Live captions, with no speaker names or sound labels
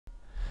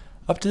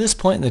Up to this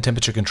point in the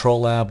temperature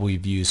control lab,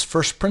 we've used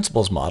first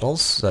principles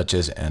models, such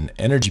as an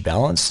energy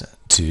balance,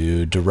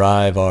 to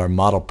derive our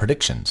model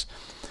predictions.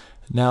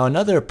 Now,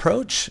 another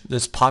approach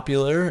that's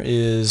popular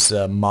is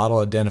model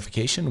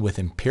identification with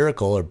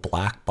empirical or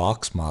black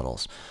box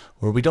models,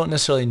 where we don't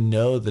necessarily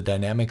know the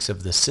dynamics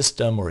of the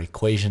system or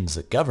equations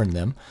that govern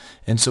them,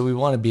 and so we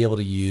want to be able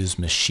to use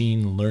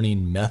machine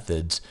learning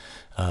methods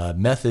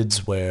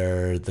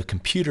where the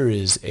computer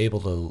is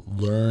able to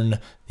learn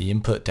the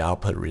input to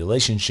output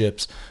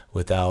relationships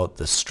without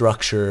the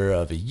structure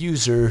of a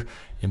user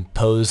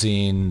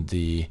imposing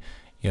the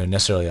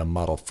necessarily a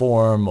model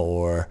form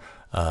or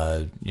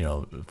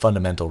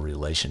fundamental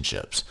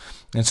relationships.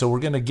 And so we're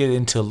going to get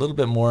into a little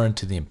bit more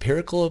into the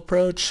empirical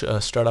approach,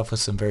 start off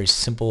with some very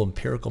simple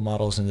empirical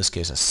models, in this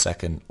case a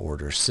second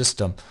order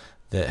system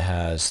that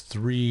has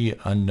three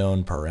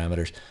unknown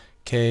parameters,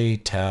 k,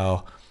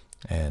 tau,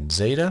 and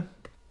zeta.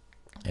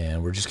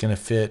 And we're just going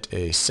to fit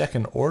a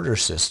second order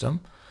system.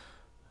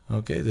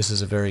 Okay, this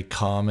is a very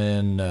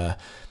common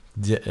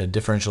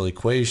differential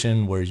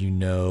equation where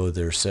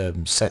there's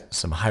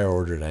some higher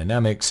order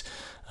dynamics,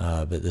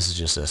 but this is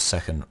just a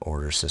second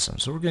order system.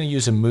 So we're going to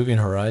use a moving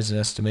horizon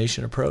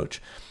estimation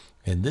approach.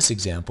 In this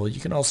example, you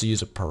can also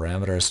use a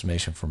parameter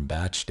estimation from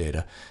batch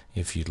data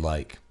if you'd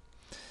like.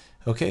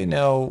 Okay,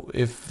 now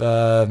if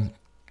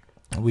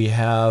we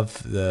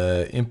have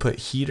the input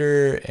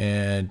heater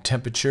and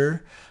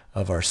temperature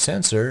of our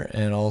sensor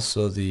and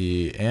also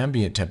the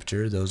ambient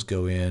temperature, those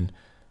go in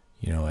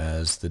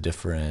as the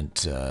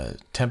different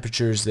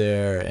temperatures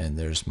there, and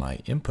there's my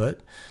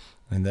input.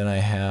 And then I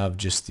have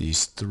just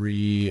these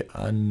three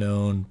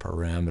unknown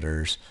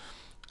parameters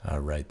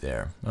right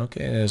there.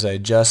 Okay, and as I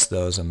adjust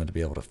those, I'm going to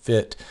be able to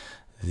fit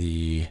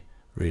the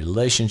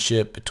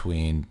relationship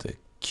between the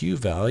Q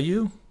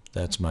value,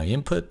 that's my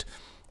input,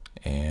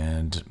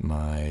 and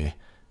my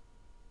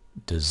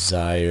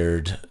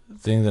desired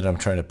thing that I'm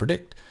trying to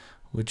predict,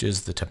 which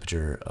is the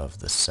temperature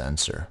of the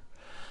sensor.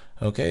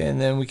 Okay, and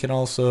then we can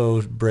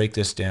also break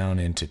this down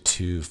into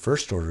two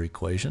first order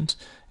equations.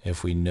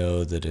 If we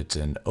know that it's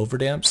an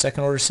overdamped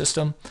second order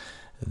system,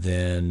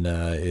 then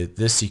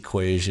this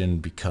equation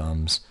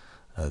becomes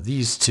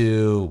these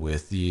two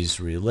with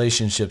these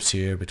relationships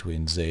here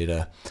between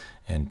zeta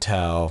and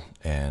tau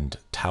 1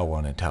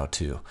 and tau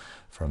 2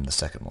 from the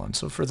second one.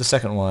 So for the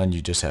second one,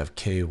 you just have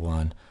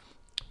k1,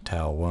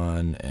 tau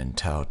 1, and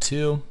tau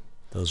 2.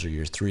 Those are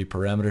your three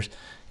parameters.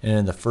 And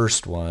in the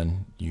first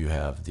one, you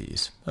have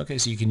these. Okay,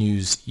 so you can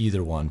use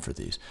either one for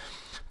these.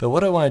 But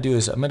what I want to do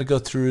is I'm going to go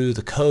through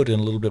the code in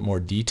a little bit more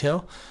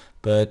detail,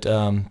 but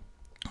I'm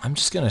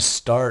just going to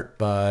start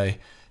by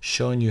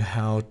showing you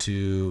how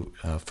to,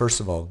 first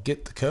of all,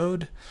 get the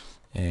code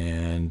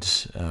and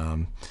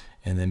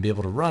then be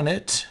able to run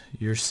it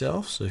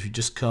yourself. So if you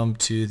just come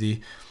to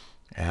the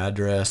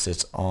address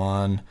that's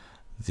on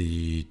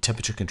the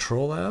temperature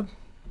control lab,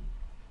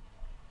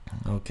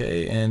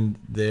 okay, and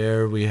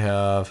there we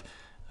have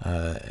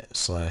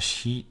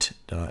 /heat.htm.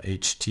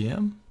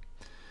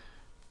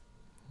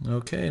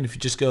 Okay, and if you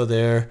just go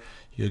there,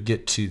 you'll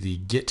get to the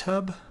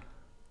GitHub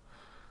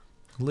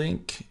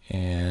link,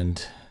 and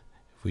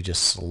if we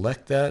just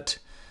select that,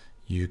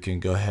 you can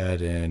go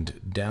ahead and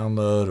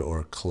download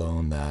or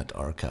clone that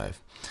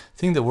archive. The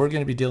thing that we're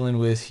going to be dealing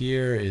with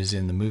here is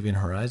in the moving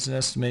horizon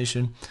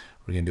estimation.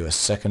 We're going to do a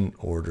second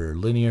order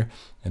linear,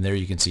 and there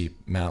you can see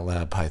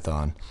MATLAB,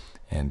 Python,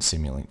 and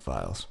Simulink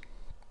files.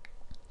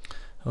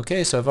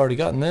 Okay, so I've already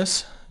gotten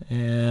this,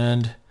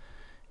 and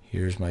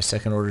here's my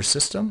second order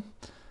system.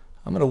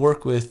 I'm going to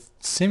work with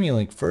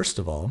Simulink first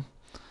of all.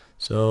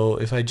 So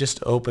if I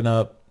just open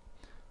up,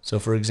 so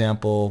for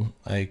example,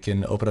 I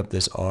can open up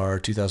this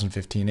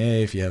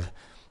R2015A if you have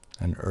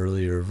an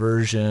earlier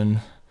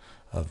version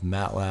of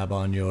MATLAB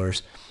on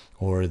yours,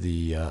 or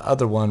the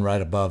other one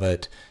right above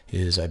it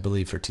is, I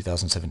believe, for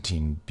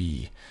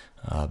 2017B,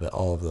 but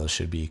all of those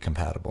should be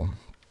compatible.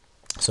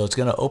 So it's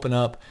going to open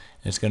up,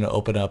 and it's going to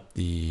open up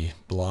the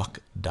block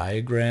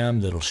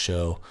diagram that'll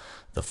show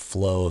the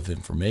flow of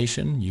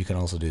information. You can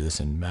also do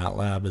this in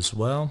MATLAB as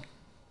well.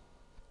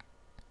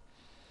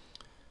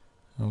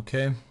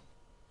 Okay,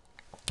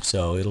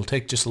 so it'll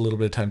take just a little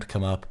bit of time to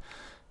come up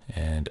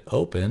and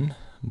open,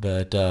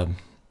 but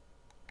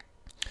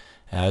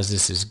as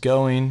this is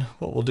going,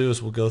 what we'll do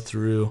is we'll go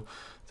through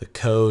the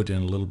code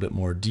in a little bit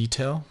more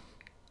detail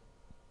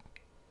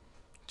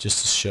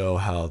just to show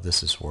how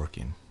this is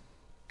working.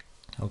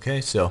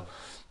 Okay, so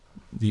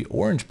the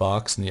orange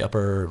box in the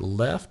upper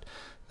left,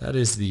 that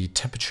is the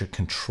temperature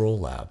control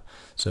lab.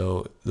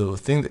 So the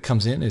thing that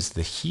comes in is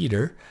the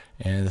heater,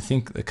 and the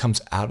thing that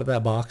comes out of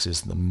that box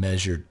is the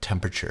measured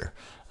temperature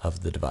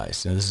of the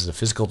device. Now this is a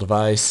physical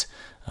device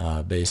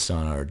based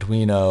on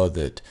Arduino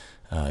that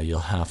you'll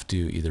have to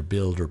either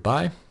build or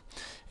buy.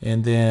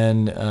 And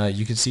then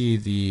you can see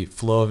the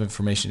flow of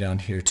information down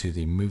here to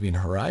the moving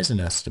horizon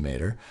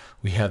estimator.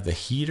 We have the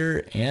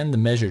heater and the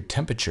measured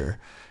temperature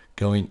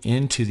going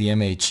into the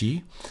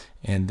MHE,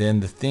 and then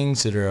the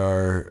things that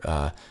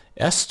are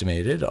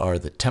estimated are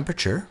the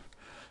temperature.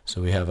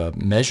 So we have a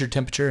measured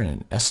temperature and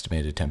an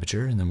estimated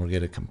temperature, and then we're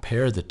going to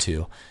compare the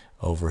two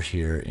over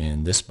here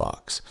in this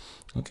box.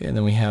 Okay, and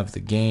then we have the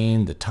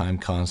gain, the time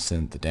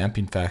constant, the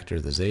damping factor,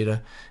 the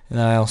zeta, and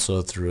then I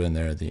also threw in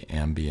there the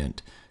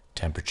ambient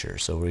temperature.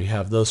 So we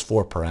have those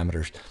 4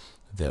 parameters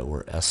that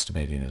we're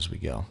estimating as we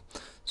go.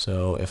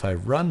 So if I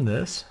run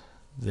this,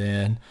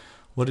 then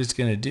what it's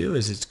going to do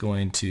is it's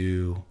going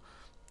to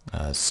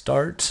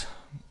start,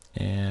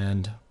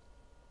 and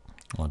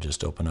I'll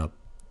just open up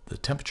the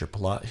temperature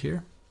plot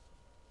here.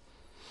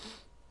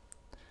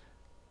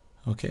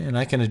 Okay, and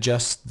I can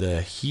adjust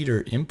the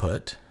heater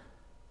input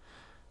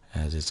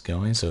as it's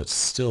going, so it's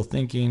still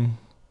thinking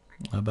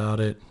about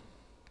it.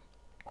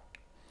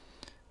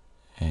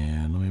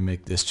 And let me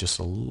make this just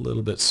a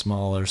little bit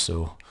smaller.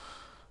 So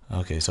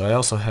okay, so I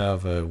also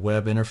have a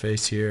web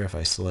interface here. If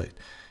I select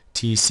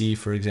TC,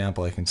 for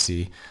example, I can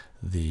see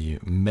the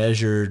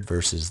measured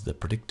versus the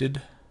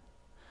predicted.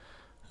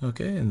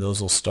 Okay, and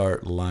those will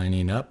start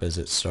lining up as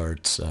it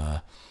starts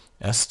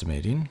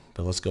estimating.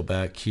 But let's go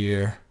back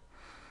here.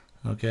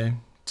 Okay,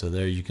 so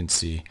there you can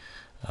see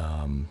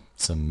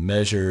some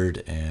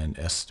measured and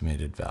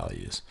estimated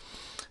values.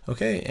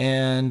 Okay,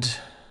 and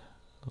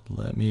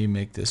let me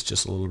make this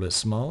just a little bit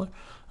smaller.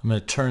 I'm going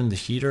to turn the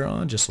heater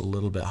on just a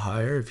little bit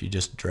higher. If you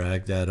just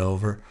drag that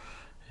over,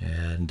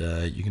 and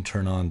you can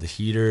turn on the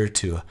heater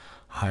to a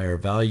higher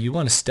value. You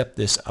want to step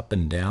this up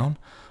and down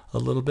a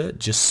little bit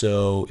just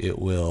so it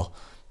will,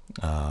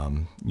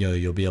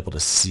 you'll be able to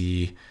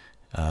see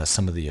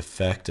some of the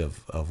effect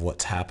of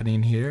what's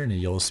happening here, and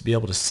you'll be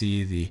able to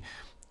see the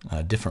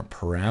different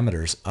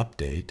parameters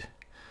update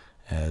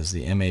as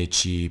the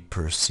MHE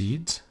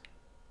proceeds.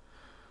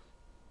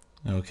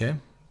 Okay,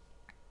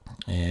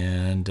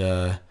 and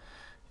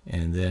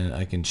then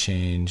I can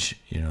change,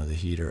 the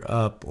heater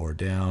up or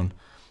down,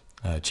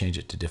 change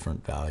it to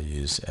different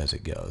values as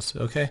it goes.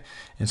 Okay,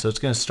 and so it's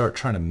going to start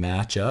trying to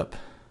match up.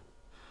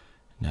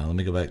 Now let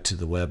me go back to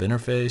the web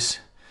interface.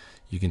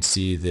 You can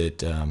see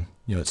that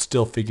it's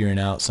still figuring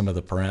out some of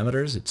the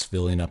parameters. It's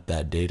filling up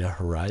that data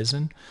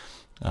horizon.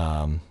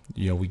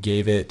 We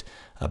gave it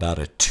about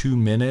a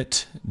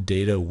 2-minute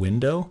data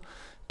window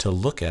to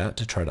look at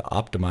to try to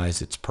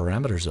optimize its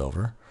parameters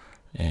over,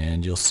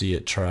 and you'll see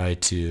it try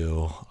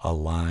to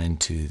align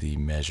to the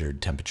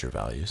measured temperature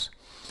values.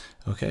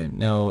 Okay,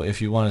 now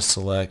if you want to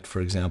select,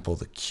 for example,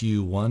 the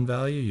Q1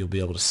 value, you'll be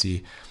able to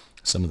see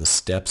some of the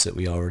steps that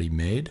we already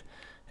made,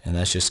 and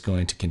that's just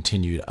going to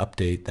continue to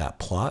update that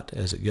plot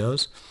as it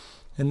goes.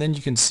 And then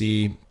you can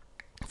see,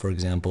 for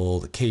example,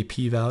 the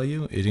KP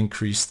value. It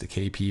increased the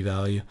KP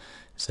value,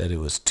 said it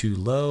was too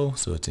low,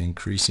 so it's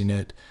increasing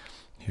it.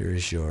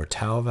 Here's your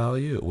tau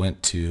value. It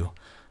went to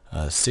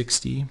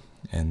 60,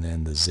 and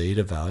then the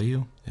zeta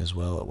value as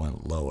well, it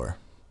went lower.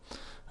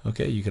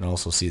 Okay, you can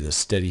also see the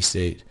steady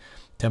state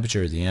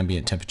temperature, the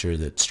ambient temperature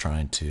that's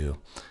trying to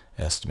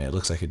estimate. It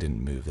looks like it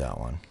didn't move that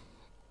one.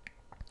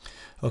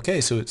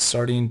 Okay, so it's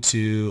starting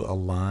to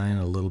align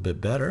a little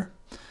bit better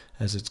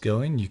as it's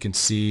going. You can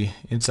see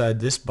inside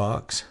this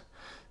box,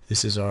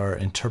 this is our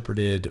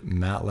interpreted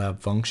MATLAB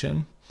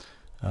function,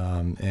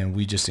 and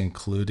we just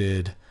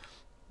included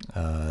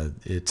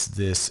it's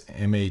this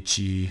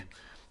MHE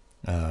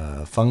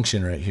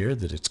function right here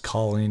that it's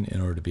calling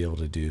in order to be able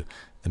to do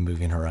the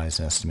moving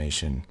horizon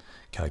estimation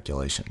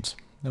calculations.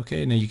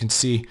 Okay, now you can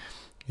see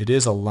it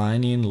is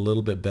aligning a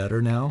little bit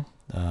better now.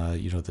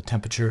 The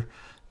temperature,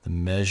 the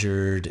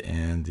measured,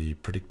 and the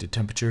predicted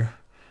temperature.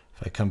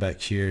 If I come back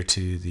here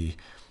to the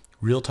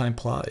real-time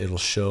plot, it'll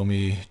show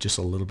me just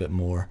a little bit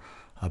more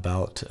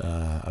about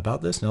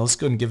this. Now let's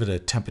go and give it a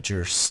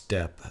temperature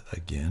step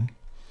again.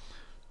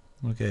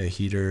 Okay,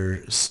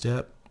 heater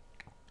step.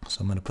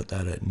 So I'm going to put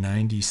that at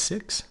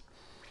 96,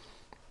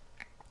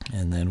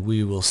 and then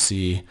we will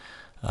see.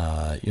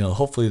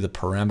 Hopefully the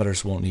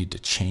parameters won't need to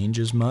change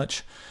as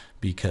much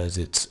because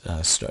it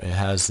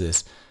has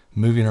this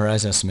moving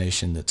horizon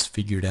estimation that's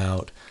figured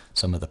out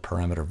some of the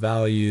parameter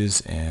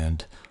values,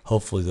 and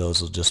hopefully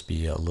those will just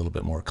be a little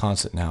bit more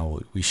constant. Now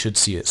we should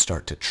see it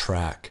start to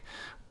track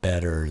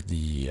better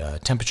the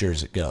temperature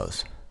as it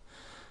goes.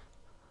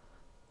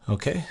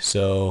 Okay,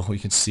 so we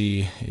can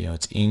see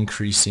it's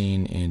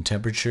increasing in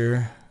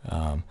temperature.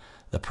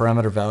 The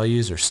parameter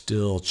values are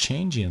still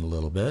changing a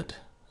little bit.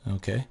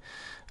 Okay,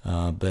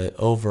 but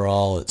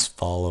overall it's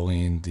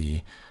following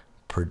the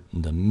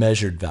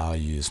measured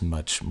values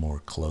much more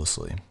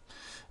closely.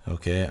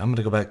 Okay, I'm going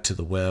to go back to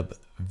the web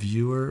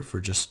viewer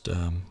for just,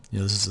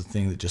 this is the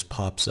thing that just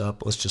pops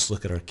up. Let's just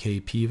look at our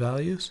KP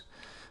values.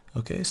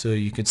 Okay, so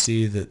you can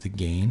see that the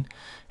gain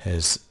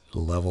has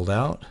leveled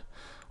out.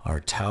 Our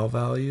tau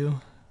value,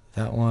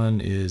 that one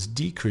is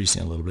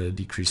decreasing a little bit. It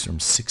decreased from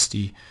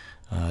 60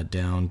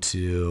 down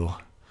to,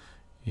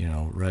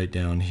 right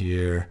down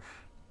here.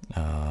 Okay,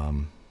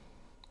 I'm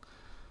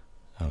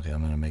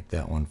going to make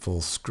that one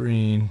full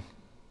screen.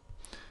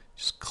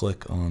 Just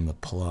click on the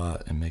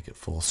plot and make it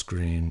full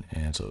screen,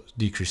 and so it's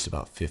decreased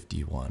about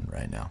 51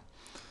 right now.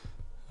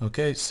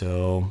 Okay,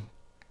 so,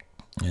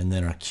 and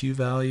then our Q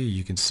value,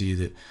 you can see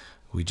that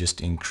we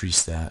just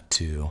increased that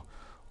to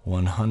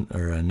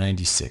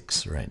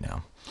 96 right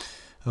now.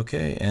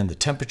 Okay, and the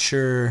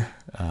temperature,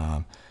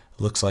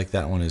 looks like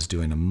that one is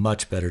doing a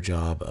much better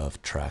job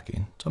of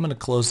tracking. So I'm going to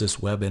close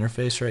this web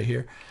interface right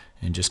here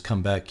and just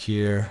come back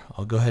here.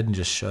 I'll go ahead and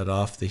just shut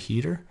off the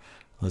heater.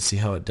 Let's see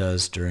how it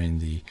does during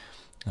the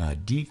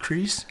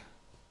decrease.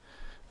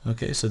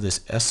 Okay, so this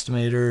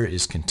estimator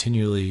is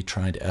continually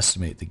trying to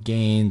estimate the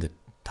gain, the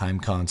time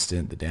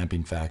constant, the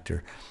damping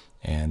factor,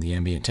 and the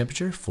ambient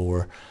temperature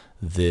for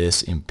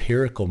this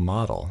empirical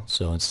model.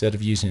 So instead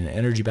of using an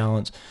energy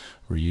balance,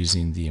 we're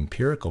using the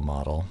empirical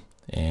model,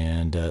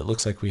 and it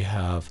looks like we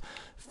have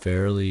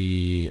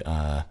fairly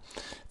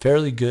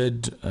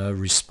good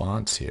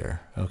response here,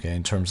 okay,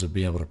 in terms of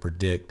being able to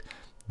predict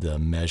the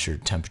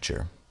measured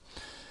temperature.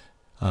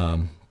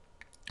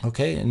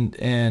 Okay,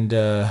 and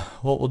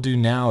what we'll do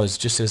now is,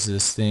 just as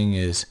this thing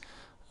is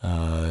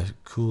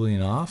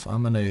cooling off,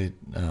 I'm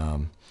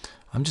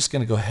just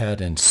gonna go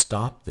ahead and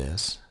stop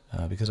this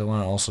because I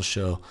want to also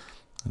show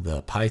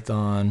the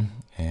Python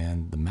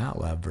and the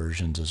MATLAB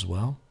versions as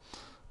well.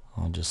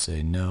 I'll just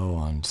say no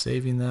on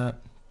saving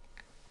that.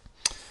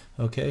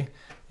 Okay,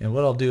 and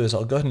what I'll do is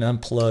I'll go ahead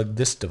and unplug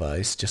this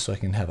device just so I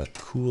can have a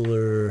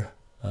cooler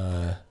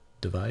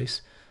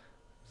device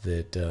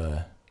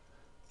that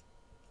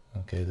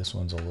okay, this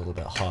one's a little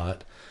bit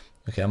hot.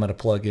 Okay, I'm going to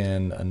plug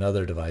in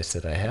another device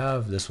that I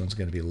have. This one's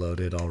going to be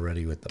loaded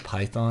already with the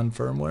Python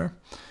firmware,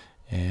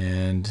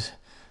 and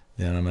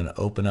then I'm going to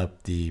open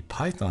up the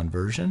Python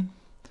version,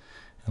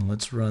 and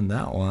let's run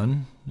that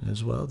one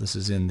as well. This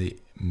is in the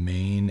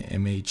main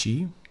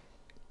MHE,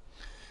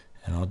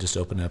 and I'll just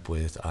open up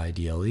with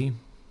IDLE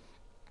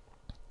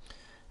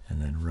and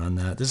then run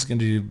that. This is going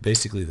to do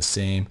basically the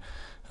same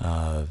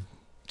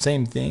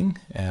thing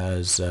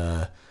as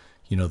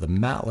you know, the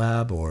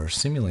MATLAB or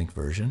Simulink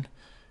version.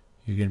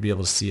 You're going to be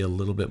able to see a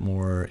little bit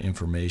more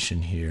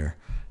information here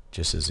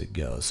just as it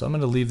goes. So I'm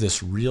going to leave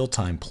this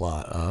real-time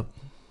plot up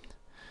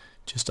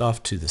just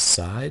off to the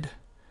side,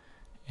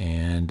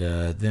 and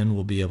then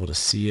we'll be able to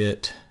see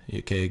it.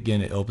 Okay,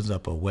 again, it opens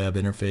up a web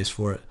interface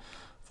for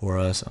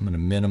us. I'm going to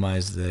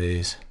minimize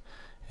these,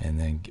 and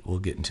then we'll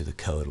get into the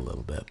code a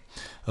little bit.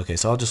 Okay,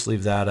 so I'll just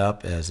leave that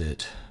up as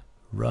it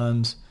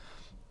runs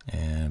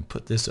and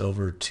put this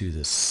over to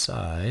the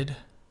side.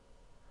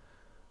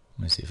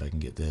 Let me see if I can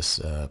get this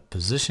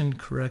positioned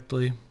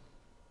correctly.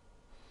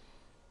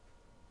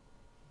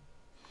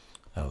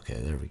 Okay,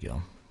 there we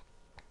go.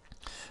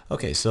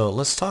 Okay, so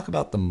let's talk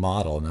about the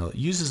model. Now, it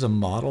uses a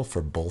model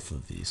for both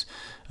of these.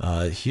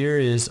 Here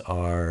is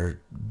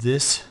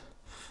this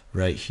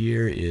right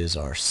here is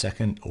our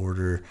second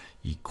order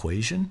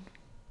equation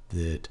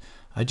that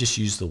I just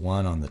used the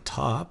one on the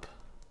top.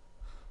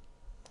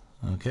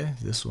 Okay,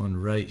 this one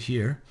right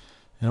here.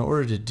 In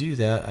order to do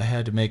that, I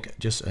had to make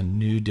just a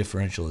new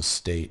differential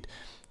estate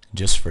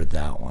just for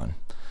that one.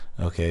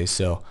 Okay,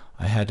 so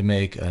I had to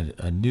make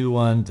a new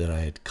one that I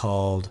had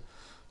called,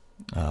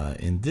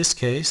 in this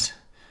case,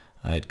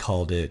 I had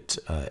called it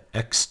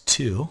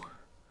x2.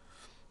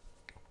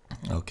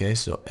 Okay,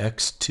 so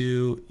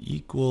x2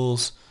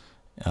 equals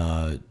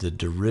the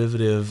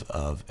derivative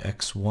of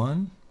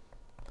x1,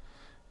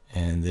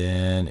 and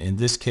then in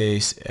this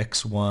case,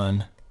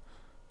 x1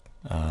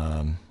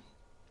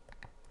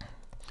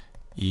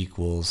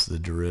 equals the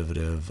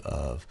derivative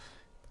of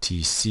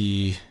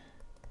Tc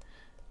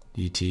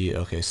dt.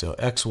 Okay, so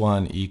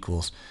x1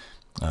 equals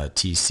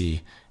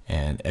Tc,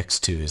 and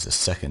x2 is the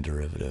second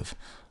derivative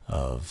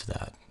of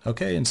that.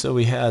 Okay, and so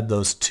we had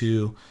those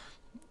two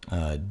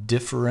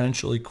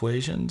differential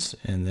equations,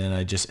 and then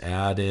I just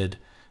added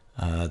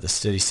the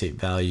steady state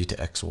value to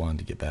x1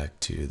 to get back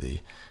to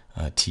the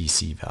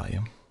Tc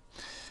value.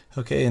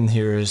 Okay, and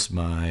here's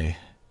my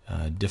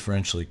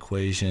differential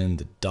equation.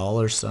 The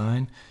dollar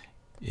sign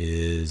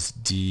is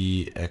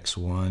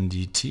dx1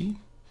 dt,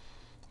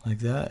 like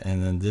that,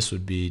 and then this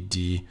would be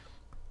dx2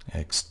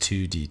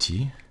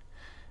 dt,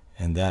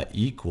 and that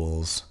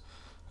equals,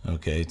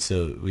 okay,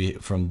 so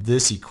from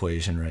this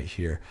equation right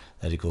here,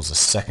 that equals the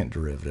second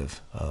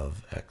derivative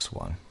of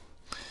x1.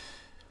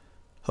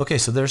 Okay,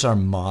 so there's our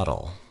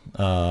model.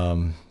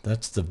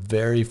 That's the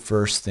very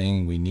first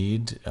thing we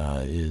need,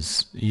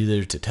 is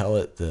either to tell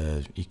it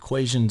the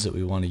equations that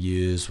we want to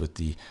use with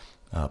the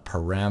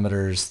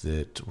parameters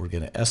that we're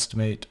going to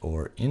estimate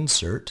or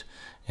insert.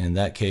 In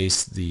that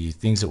case, the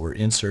things that we're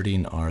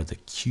inserting are the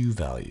Q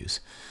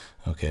values.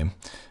 Okay.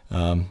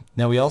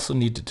 Now we also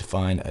need to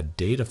define a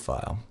data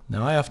file.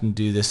 Now I often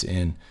do this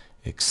in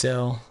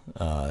Excel,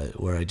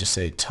 where I just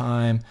say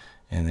time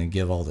and then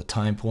give all the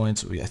time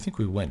points. I think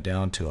we went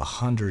down to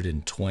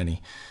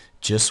 120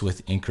 just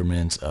with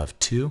increments of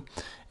 2.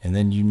 And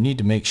then you need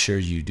to make sure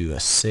you do a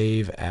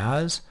save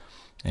as,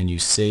 and you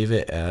save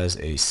it as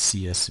a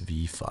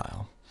CSV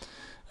file.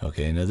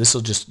 Okay, now this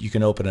will just, you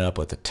can open it up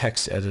with a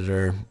text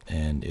editor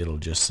and it'll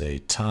just say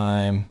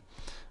time,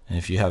 and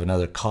if you have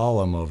another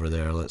column over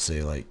there, let's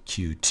say like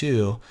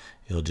Q2,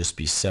 it'll just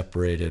be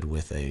separated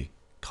with a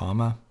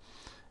comma,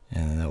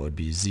 and that would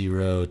be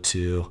 0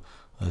 to,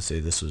 let's say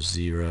this was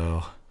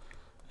 0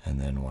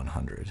 and then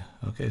 100.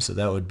 Okay, so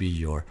that would be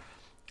your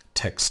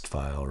text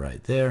file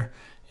right there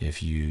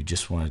if you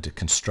just wanted to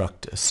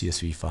construct a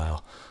CSV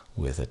file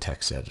with a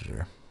text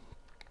editor.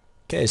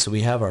 Okay, so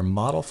we have our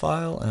model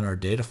file and our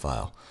data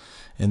file.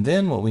 And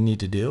then what we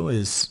need to do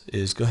is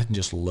go ahead and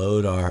just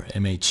load our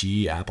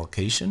MHE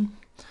application.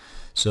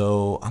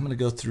 So I'm going to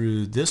go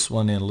through this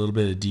one in a little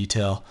bit of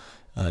detail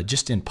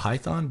just in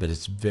Python, but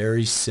it's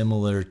very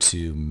similar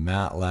to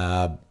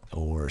MATLAB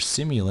or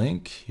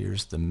Simulink.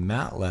 Here's the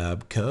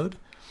MATLAB code,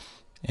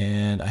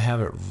 and I have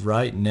it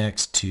right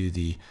next to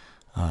the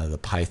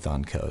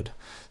Python code.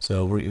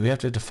 So we have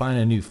to define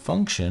a new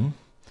function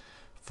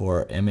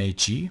for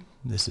MHE.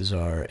 This is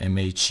our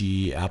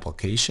MHE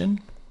application.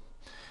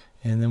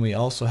 And then we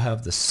also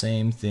have the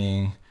same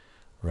thing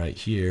right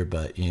here,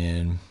 but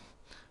in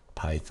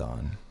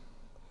Python.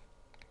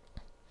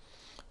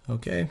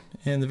 Okay,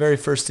 and the very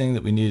first thing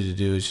that we need to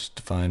do is just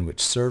define which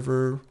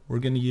server we're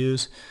going to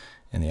use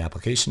and the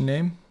application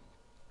name.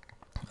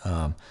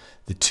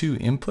 The two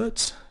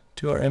inputs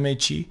to our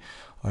MHE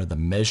are the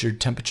measured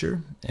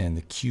temperature and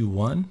the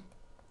Q1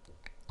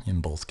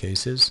 in both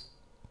cases.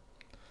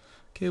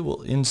 Okay,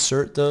 we'll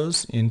insert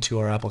those into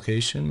our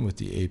application with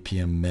the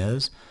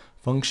APMES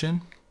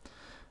function.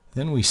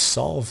 Then we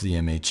solve the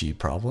MHE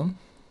problem,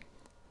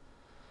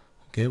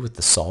 okay, with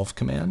the solve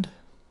command.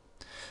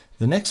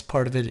 The next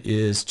part of it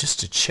is just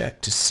to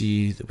check to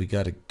see that we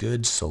got a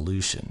good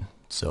solution.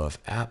 So if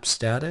app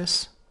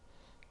status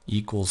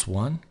equals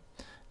 1,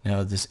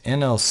 now this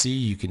NLC,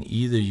 you can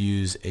either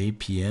use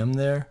APM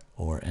there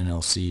or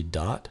NLC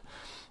dot.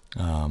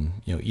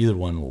 Either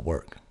one will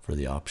work for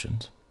the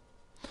options.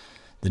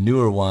 The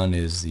newer one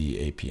is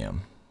the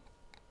APM.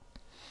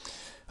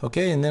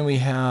 Okay, and then we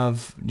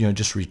have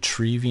just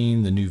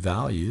retrieving the new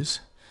values.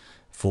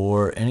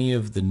 For any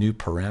of the new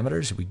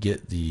parameters, we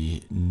get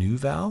the new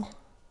val.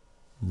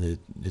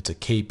 It's a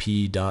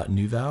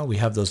kp.newval. We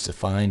have those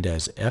defined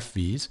as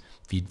FVs,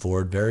 feed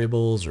forward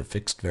variables or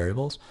fixed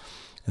variables.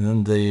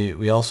 And then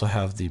we also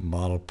have the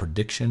model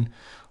prediction.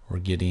 We're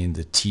getting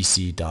the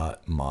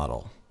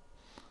tc.model.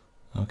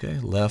 Okay,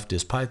 left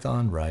is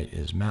Python, right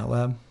is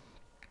MATLAB.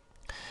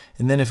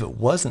 And then if it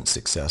wasn't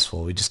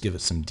successful, we just give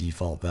it some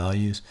default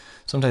values.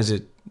 Sometimes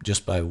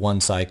just by one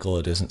cycle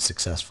it isn't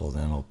successful,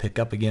 then it'll pick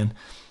up again.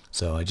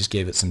 So I just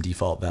gave it some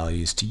default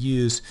values to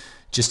use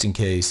just in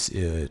case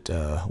it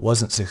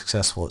wasn't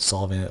successful at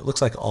solving it. It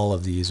looks like all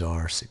of these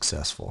are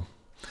successful.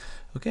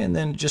 Okay, and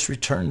then it just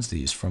returns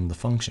these from the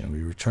function.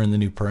 We return the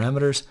new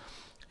parameters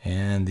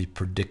and the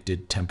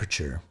predicted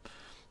temperature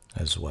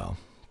as well.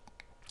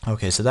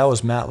 Okay, so that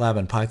was MATLAB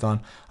and Python.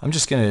 I'm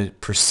just going to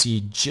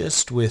proceed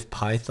just with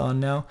Python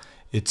now.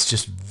 It's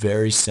just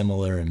very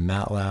similar in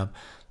MATLAB,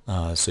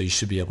 so you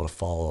should be able to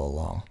follow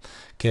along.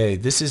 Okay,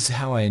 this is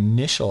how I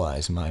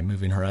initialize my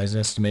moving horizon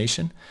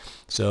estimation.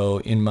 So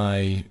in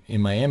my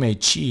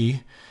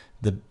MHE,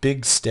 the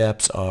big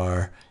steps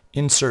are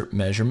insert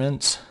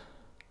measurements,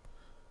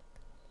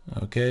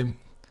 okay,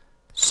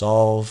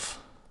 solve,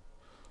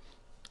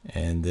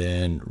 and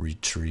then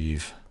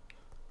retrieve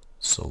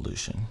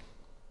solution.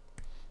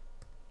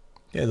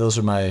 Okay, those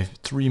are my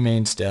three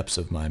main steps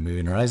of my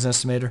moving horizon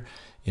estimator.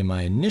 In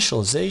my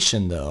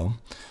initialization though,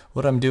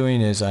 what I'm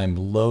doing is I'm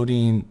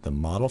loading the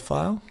model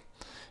file.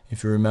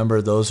 If you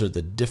remember, those are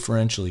the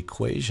differential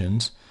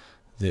equations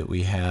that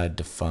we had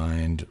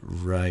defined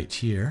right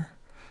here.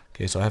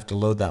 Okay, so I have to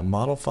load that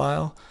model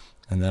file,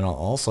 and then I'll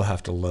also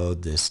have to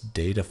load this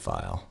data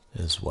file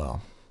as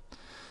well.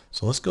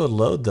 So let's go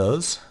load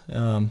those.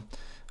 I'm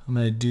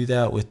going to do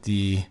that with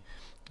the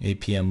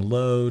APM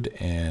load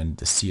and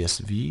the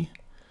CSV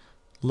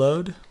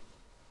load.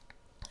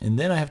 And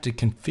then I have to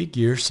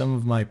configure some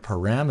of my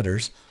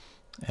parameters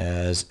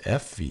as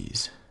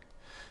FVs.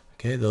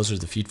 Okay, those are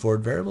the feed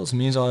forward variables. It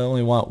means I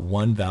only want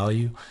one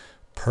value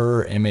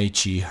per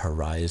MHE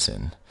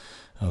horizon.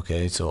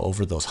 Okay, so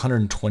over those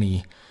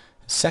 120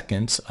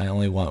 seconds, I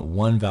only want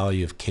one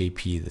value of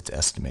KP that's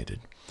estimated.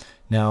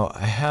 Now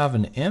I have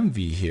an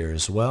MV here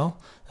as well.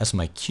 That's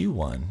my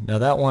Q1. Now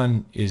that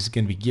one is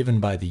going to be given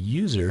by the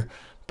user,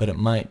 but it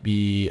might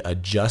be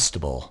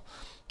adjustable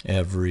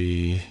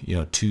every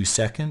 2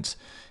 seconds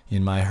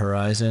in my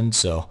horizon.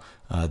 So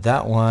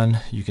that one,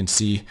 you can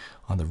see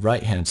on the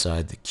right hand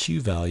side, the Q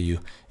value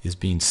is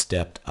being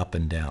stepped up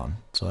and down.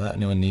 So that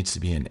one needs to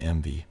be an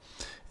MV.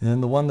 And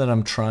then the one that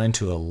I'm trying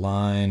to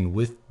align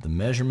with the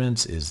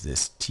measurements is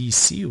this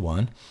TC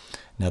one.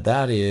 Now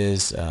that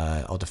is,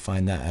 I'll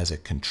define that as a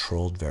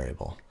controlled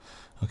variable,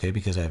 okay,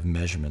 because I have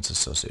measurements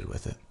associated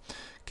with it.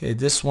 Okay,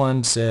 this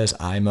one says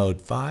I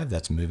mode 5,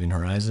 that's moving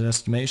horizon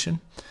estimation.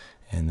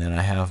 And then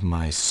I have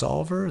my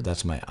solver,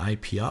 that's my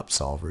IPOP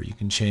solver. You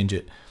can change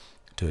it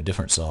to a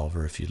different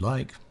solver if you'd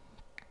like.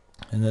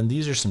 And then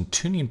these are some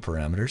tuning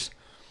parameters.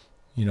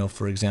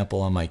 For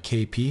example, on my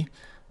KP,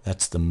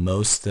 that's the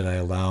most that I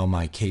allow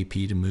my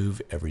KP to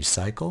move every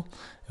cycle,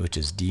 which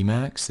is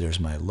Dmax. There's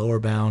my lower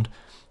bound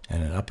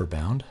and an upper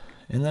bound.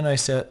 And then I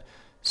set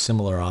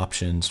similar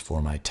options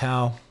for my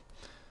tau,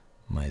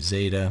 my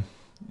zeta,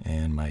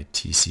 and my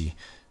TC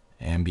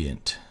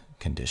ambient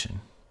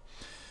condition.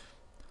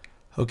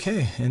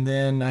 Okay, and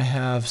then I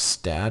have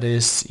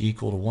status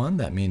equal to 1.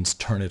 That means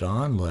turn it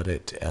on, let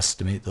it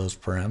estimate those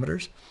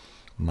parameters.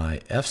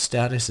 My F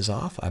status is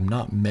off. I'm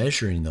not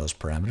measuring those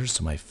parameters,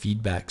 so my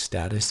feedback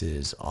status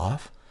is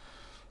off.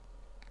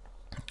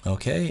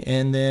 Okay,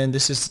 and then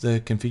this is the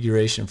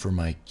configuration for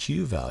my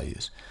Q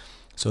values.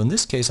 So in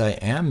this case, I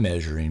am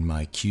measuring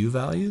my Q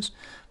values,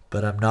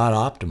 but I'm not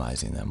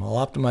optimizing them.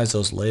 I'll optimize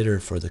those later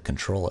for the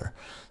controller.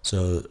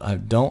 So I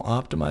don't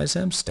optimize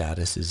them,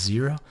 status is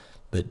 0,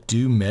 but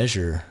do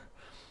measure,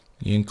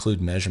 you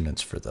include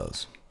measurements for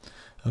those.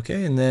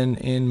 Okay, and then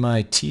in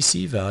my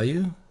TC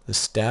value, the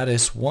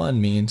status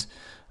 1 means,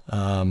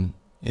 in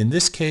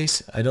this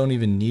case, I don't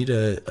even need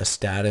a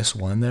status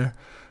 1 there.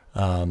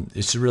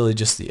 It's really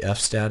just the F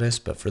status,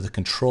 but for the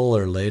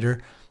controller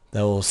later,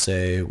 that will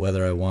say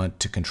whether I want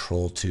to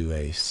control to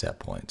a set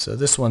point. So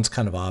this one's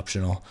kind of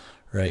optional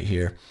right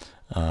here.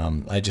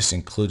 I just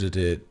included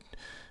it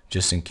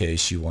just in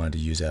case you wanted to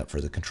use that for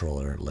the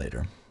controller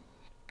later.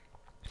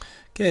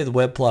 Okay, the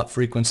web plot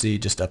frequency,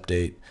 just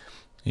update,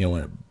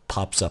 when it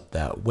pops up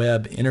that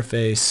web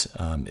interface,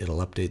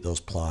 it'll update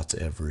those plots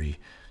every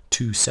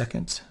 2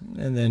 seconds,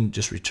 and then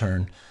just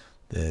return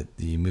that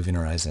the moving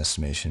horizon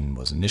estimation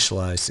was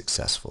initialized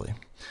successfully.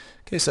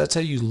 Okay, so that's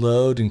how you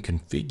load and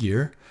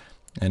configure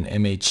an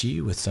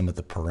MHE with some of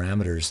the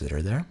parameters that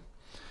are there.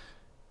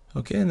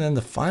 Okay, and then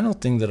the final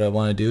thing that I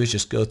want to do is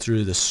just go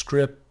through the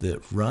script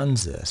that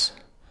runs this.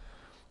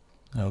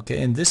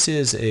 Okay, and this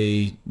is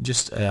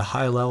just a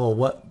high level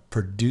what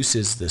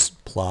produces this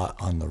plot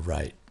on the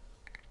right.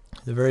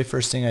 The very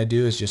first thing I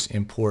do is just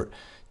import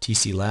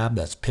TC Lab,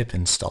 that's pip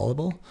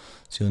installable.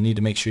 So you'll need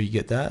to make sure you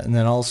get that. And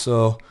then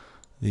also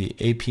the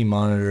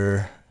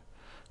APMonitor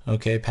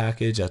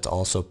package, that's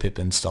also pip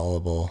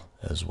installable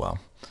as well.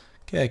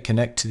 Okay, I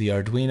connect to the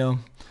Arduino.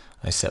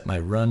 I set my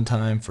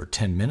runtime for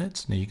 10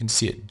 minutes. Now you can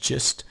see it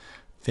just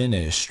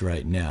finished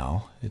right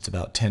now. It's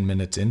about 10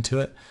 minutes into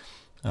it.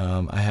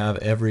 I have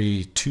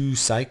every 2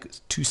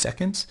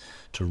 seconds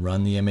to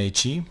run the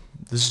MHE.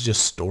 This is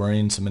just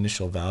storing some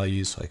initial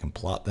values so I can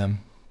plot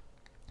them.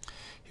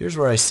 Here's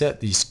where I set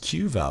these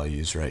Q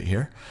values right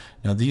here.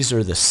 Now these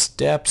are the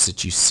steps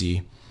that you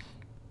see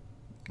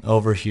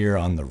over here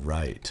on the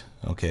right.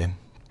 Okay,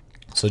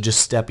 so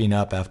just stepping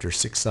up after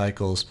 6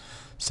 cycles,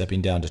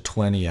 stepping down to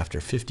 20 after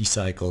 50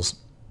 cycles,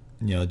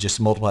 just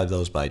multiply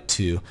those by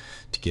 2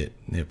 to get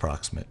the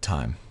approximate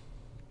time.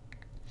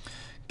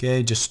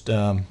 Okay, just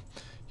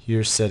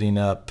here setting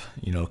up,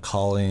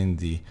 calling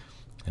the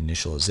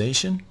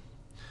initialization,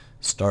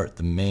 start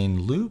the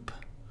main loop,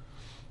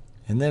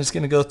 and then it's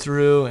going to go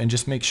through and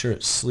just make sure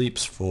it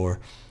sleeps for,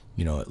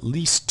 at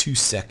least 2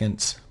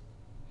 seconds.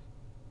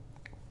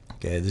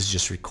 Okay, this is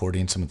just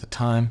recording some of the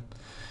time.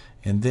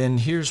 And then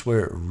here's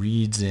where it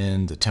reads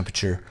in the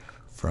temperature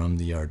from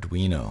the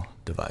Arduino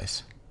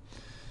device.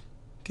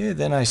 Okay,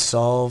 then I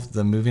solve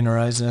the moving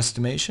horizon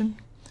estimation,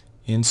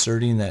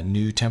 inserting that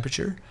new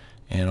temperature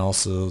and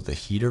also the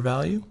heater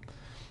value.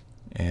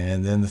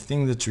 And then the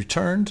thing that's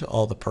returned,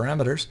 all the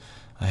parameters,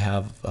 I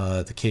have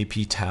the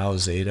KP, tau,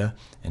 zeta,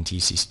 and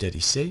TC steady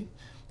state,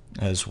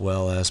 as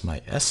well as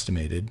my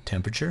estimated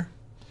temperature.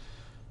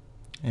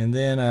 And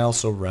then I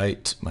also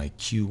write my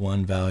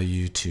Q1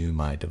 value to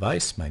my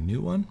device, my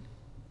new one.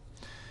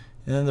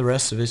 And then the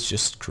rest of it's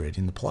just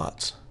creating the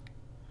plots.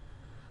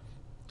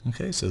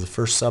 Okay, so the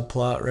first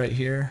subplot right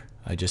here,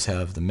 I just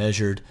have the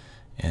measured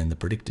and the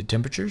predicted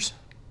temperatures.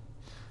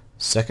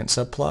 Second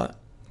subplot,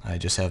 I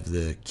just have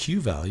the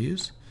Q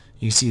values.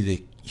 You can see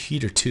the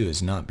heater 2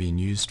 is not being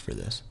used for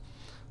this.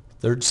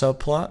 Third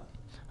subplot,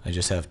 I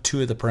just have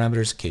 2 of the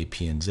parameters,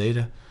 KP and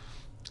zeta.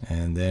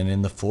 And then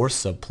in the fourth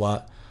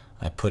subplot,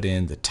 I put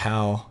in the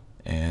tau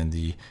and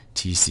the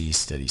TC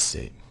steady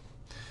state.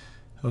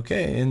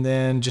 Okay, and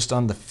then just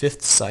on the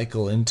 5th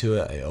cycle into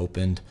it, I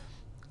opened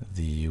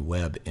the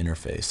web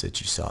interface that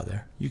you saw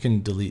there. You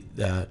can delete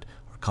that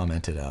or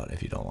comment it out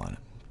if you don't want it.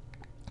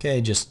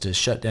 Okay, just to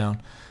shut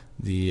down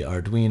the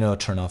Arduino,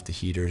 turn off the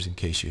heaters in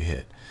case you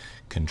hit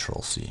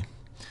Control C.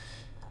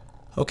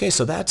 Okay,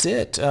 so that's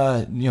it.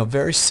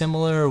 Very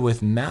similar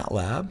with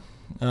MATLAB.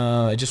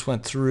 I just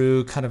went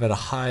through kind of at a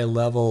high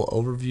level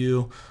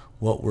overview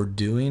what we're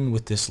doing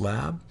with this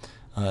lab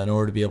in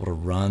order to be able to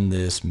run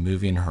this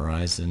moving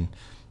horizon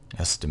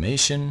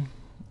estimation,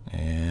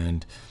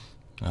 and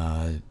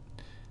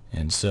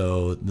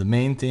so the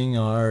main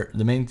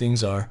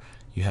things are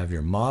you have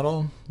your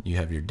model, you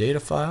have your data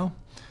file,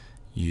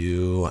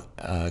 you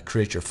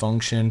create your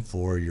function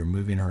for your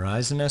moving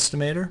horizon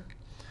estimator,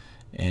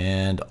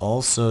 and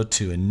also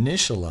to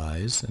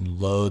initialize and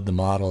load the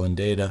model and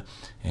data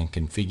and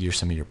configure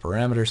some of your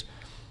parameters,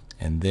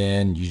 and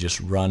then you just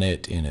run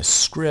it in a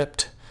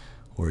script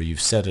where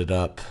you've set it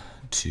up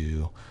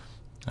to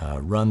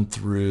run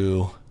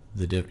through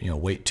the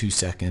wait 2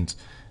 seconds,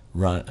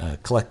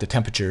 collect the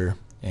temperature,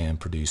 and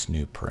produce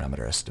new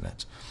parameter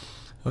estimates.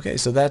 Okay,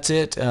 so that's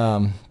it.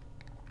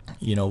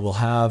 We'll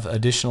have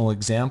additional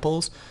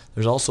examples.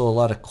 There's also a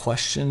lot of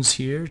questions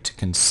here to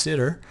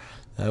consider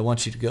that I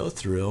want you to go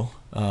through.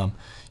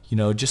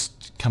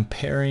 Just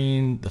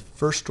comparing the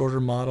first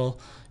order model,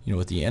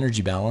 with the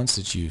energy balance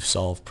that you've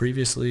solved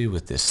previously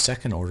with this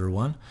second order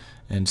one,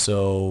 and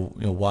so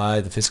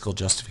why the physical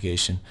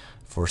justification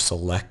for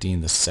selecting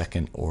the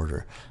second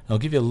order. I'll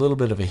give you a little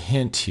bit of a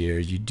hint here.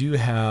 You do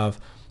have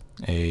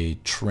a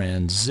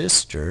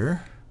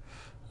transistor,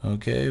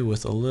 okay,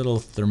 with a little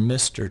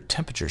thermistor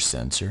temperature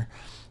sensor,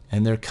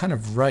 and they're kind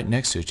of right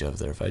next to each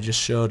other. If I just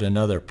showed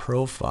another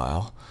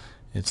profile,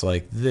 it's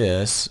like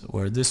this,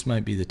 where this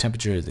might be the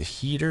temperature of the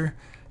heater,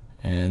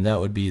 and that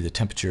would be the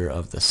temperature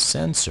of the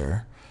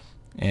sensor.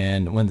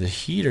 And when the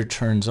heater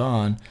turns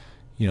on,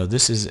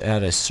 this is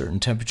at a certain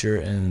temperature,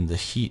 and the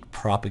heat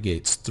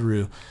propagates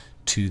through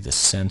to the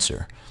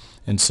sensor.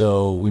 And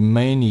so we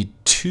may need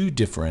two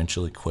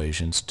differential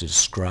equations to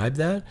describe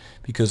that,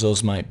 because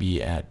those might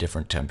be at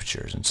different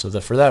temperatures. And so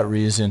for that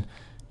reason,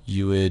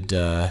 you would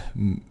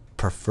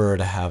prefer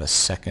to have a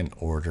second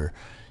order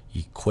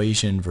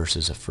equation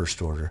versus a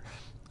first order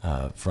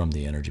from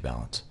the energy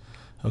balance.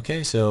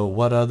 Okay, so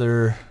what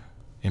other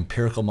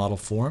empirical model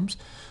forms?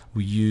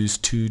 We use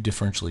two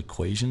differential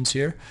equations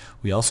here.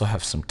 We also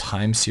have some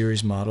time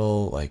series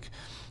model, like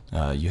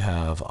you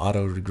have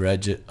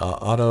autoregressive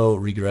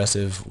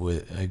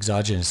with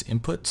exogenous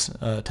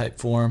inputs type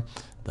form,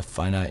 the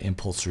finite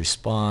impulse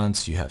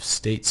response, you have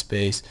state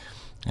space,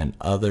 and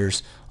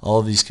others. All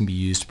of these can be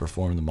used to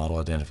perform the model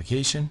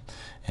identification.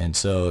 And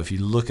so if you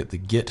look at the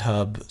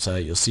GitHub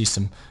site, you'll see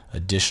some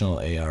additional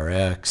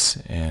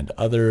ARX and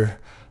other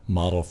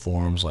model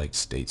forms like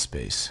state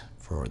space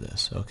for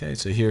this. Okay,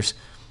 so here's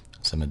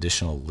some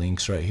additional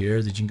links right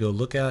here that you can go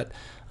look at,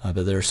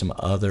 but there are some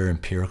other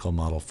empirical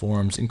model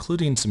forms,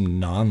 including some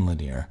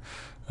nonlinear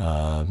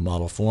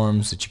model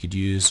forms that you could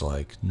use,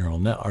 like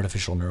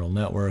artificial neural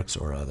networks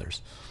or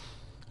others.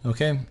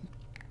 Okay.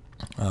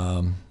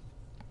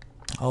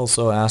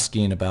 Also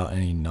asking about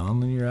any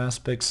nonlinear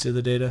aspects to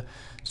the data.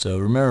 So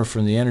remember,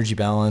 from the energy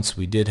balance,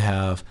 we did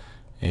have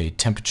a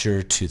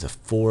temperature to the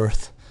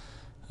fourth,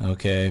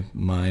 okay,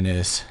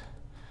 minus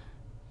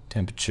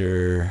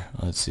temperature,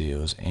 let's see, it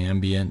was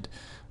ambient,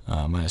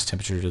 minus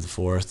temperature to the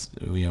fourth,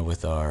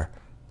 with our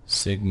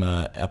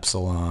sigma,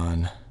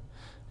 epsilon,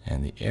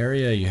 and the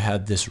area. You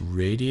had this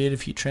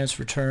radiative heat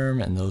transfer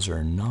term, and those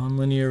are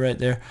nonlinear right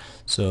there.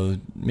 So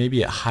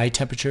maybe at high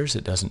temperatures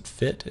it doesn't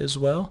fit as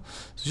well.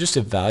 So just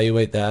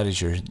evaluate that as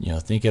you're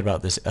thinking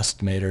about this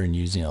estimator and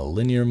using a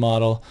linear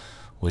model,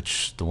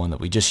 which the one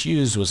that we just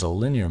used was a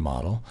linear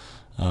model.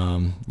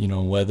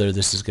 Whether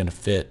this is going to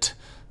fit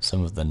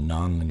some of the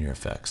nonlinear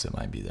effects that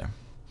might be there.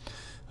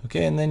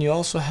 Okay, and then you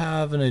also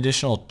have an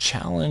additional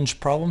challenge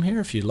problem here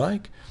if you'd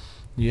like.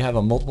 You have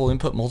a multiple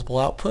input, multiple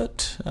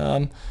output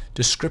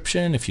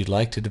description if you'd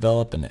like to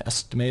develop an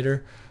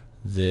estimator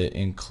that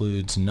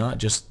includes not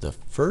just the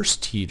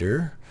first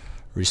heater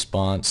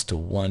response to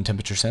one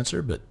temperature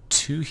sensor, but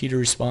two heater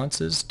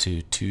responses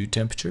to two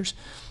temperatures.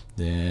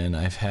 Then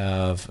I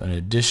have an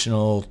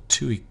additional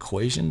two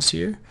equations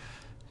here.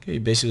 Okay, you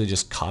basically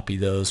just copy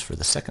those for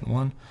the second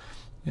one.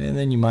 And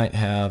then you might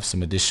have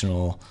some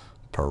additional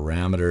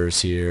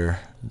parameters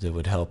here that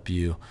would help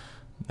you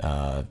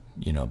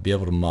be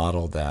able to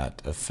model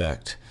that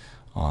effect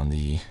on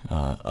the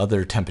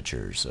other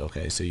temperatures.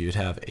 Okay, so you'd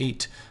have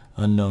 8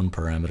 unknown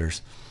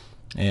parameters,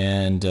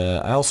 and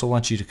I also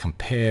want you to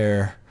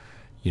compare,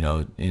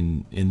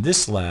 in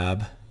this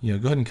lab, go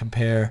ahead and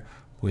compare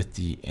with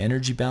the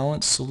energy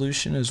balance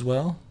solution as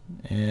well,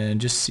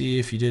 and just see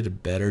if you did a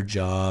better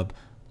job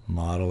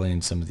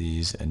modeling some of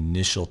these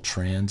initial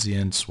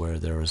transients where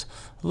there was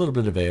a little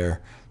bit of error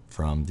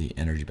from the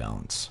energy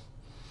balance.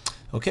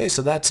 Okay,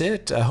 so that's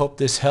it. I hope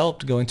this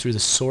helped going through the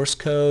source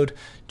code,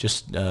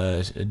 just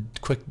a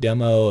quick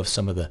demo of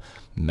some of the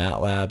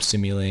MATLAB,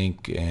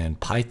 Simulink, and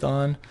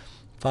Python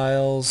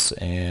files,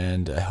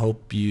 and I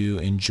hope you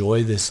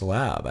enjoy this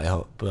lab. I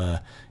hope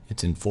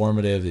it's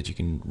informative, that you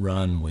can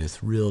run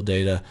with real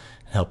data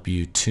and help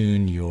you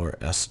tune your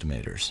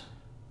estimators.